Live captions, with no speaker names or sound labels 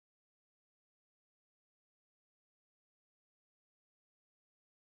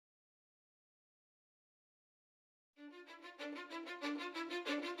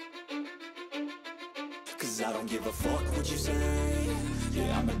Cause I don't give a fuck what you say.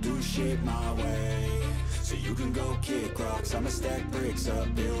 Yeah, I'ma do shit my way. So you can go kick rocks, I'ma stack bricks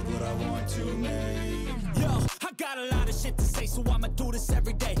up, build what I want to make. Yo, I got a lot of shit to say, so I'ma do this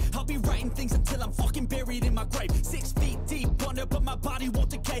every day. I'll be writing things until I'm fucking buried in my grave. 6 feet deep under, but my body won't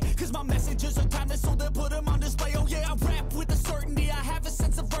decay. Cause my messages are timeless, so they'll put them on display. Oh yeah, I rap with a certainty, I have a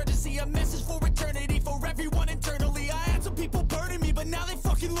sense of urgency. A message for eternity, for everyone internally. I had some people burning me, but now they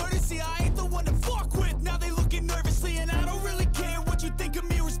fucking learn to see I ain't the one to fuck with. Now they looking nervously, and I don't really care what you think of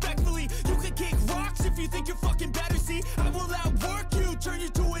me respectfully. You can kick rocks if you think you're fucking better, see. I will outwork you, turn you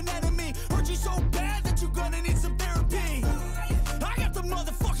to an enemy. Hurt you so bad that you're gonna need some therapy. I got the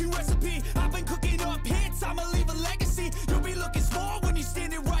motherfucking recipe. I've been cooking up hits, I'ma leave a legacy. You'll be looking small when you're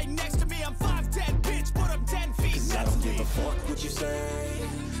standing right next to me. I'm 5'10", bitch, but I'm 10 feet. Cause I don't give a fuck what you say.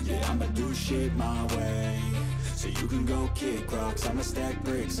 Yeah, I'ma do shit my way. So you can go kick rocks, I'ma stack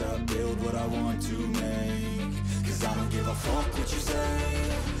bricks up, build what I want to make. Cause I don't give a fuck what you say.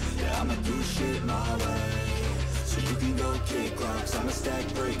 Yeah, I'ma do shit my way. So you can go kick rocks, I'ma stack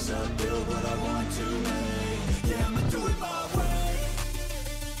bricks up, build what I want to make. Yeah, I'ma do it my way.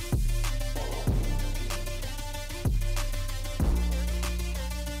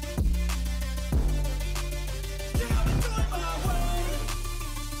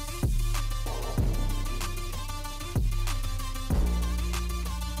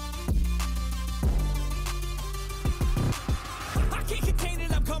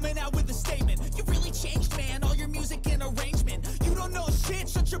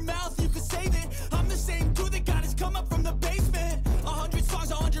 Shut your mouth, you can save it. I'm the same dude that got his come up from the basement. 100 songs,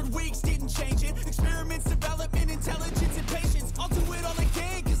 100 weeks, didn't change it. Experiments, development, intelligence, and patience. I'll do it all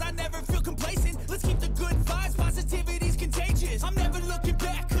again, cause I never feel complacent. Let's keep the good vibes, positivity's contagious. I'm never looking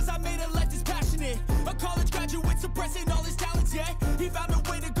back, cause I made a life that's passionate. A college graduate suppressing all his talents, yeah. He found a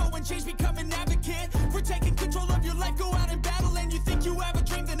way to go and change, become an advocate. For taking control of your life, go out and battle. And you think you have a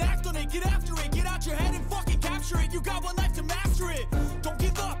dream, then act on it. Get after it, get out your head and fucking capture it. You got one life to master it. Don't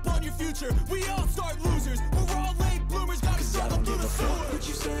give up on your future. We all start losers. We're all late bloomers. Gotta struggle through the sewer. What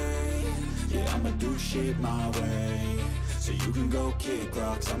you say? Yeah, I'ma do shit my way. So you can go kick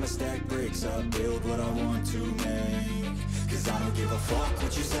rocks, I'ma stack bricks up, build what I want to make. Cause I don't give a fuck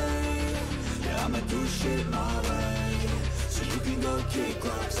what you say. Yeah, I'ma do shit my way. So you can go kick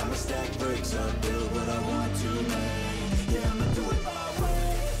rocks, I'ma stack bricks up, build what I want to make. Yeah, I'ma do it my way.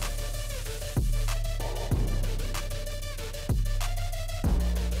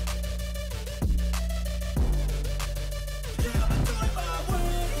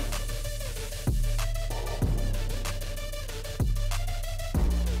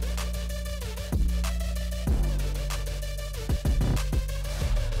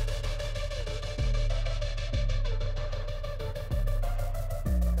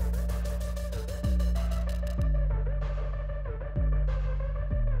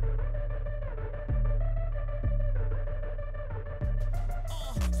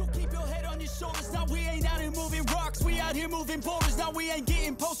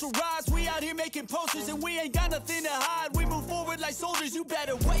 We out here making posters and we ain't got nothing to hide. We move forward like soldiers. You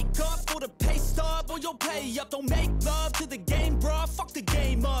better wake up for the pay stub or you'll pay up. Don't make love to the game, bruh. Fuck the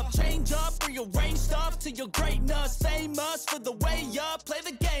game up. Change up, rearrange stuff to your greatness. Famous for the way up. Play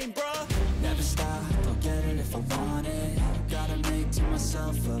the game, bruh. Never stop, I'll get it if I want it. Gotta make to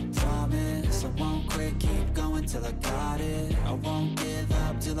myself a promise. I won't quit, keep going till I got it. I won't give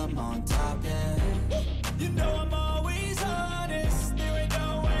up till I'm on top, yeah. You know I'm always honest. There ain't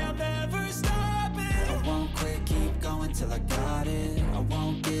no way I'm ever stopping. I won't quit, keep going till I got it. I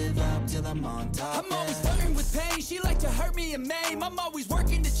won't give up till I'm on top. I'm always flirting with pain. She like to hurt me and maim. I'm always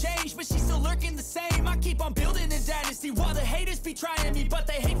working to change, but she's still lurking the same. I keep on building a dynasty while the haters be trying me, but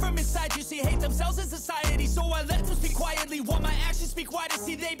they hate from inside. You see, hate themselves in society, so I let them speak quietly while my actions speak wider.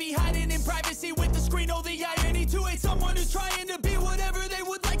 See, they be hiding in privacy with the screen. Oh, the irony to hate someone who's trying to be whatever they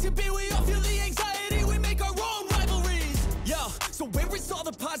would like to be. We all feel the anxiety. We make our own rivalries. Yo, so where is all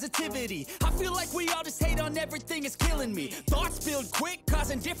the positivity? I feel like we all just hate on everything, it's killing me. Thoughts build quick,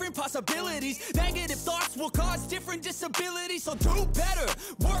 causing different possibilities. Negative thoughts will cause different disabilities. So do better,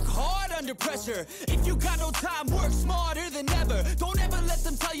 work hard under pressure. If you got no time, work smarter than ever. Don't ever let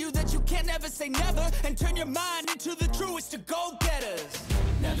them tell you that you can't ever say never. And turn your mind into the truest of go-getters.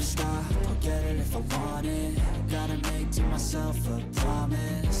 Never stop, I'll get it if I want it. Gotta make to myself a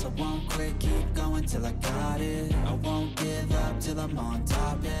promise. I won't quit, keep going till I got it. I won't give up till I'm on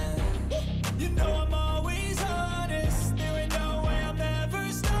top, yeah. You know I'm always honest. There ain't no way I'm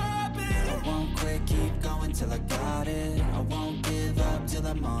ever stopping. I won't quit, keep going till I got it. I won't give up till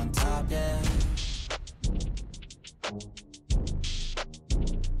I'm on top, yeah. Bye.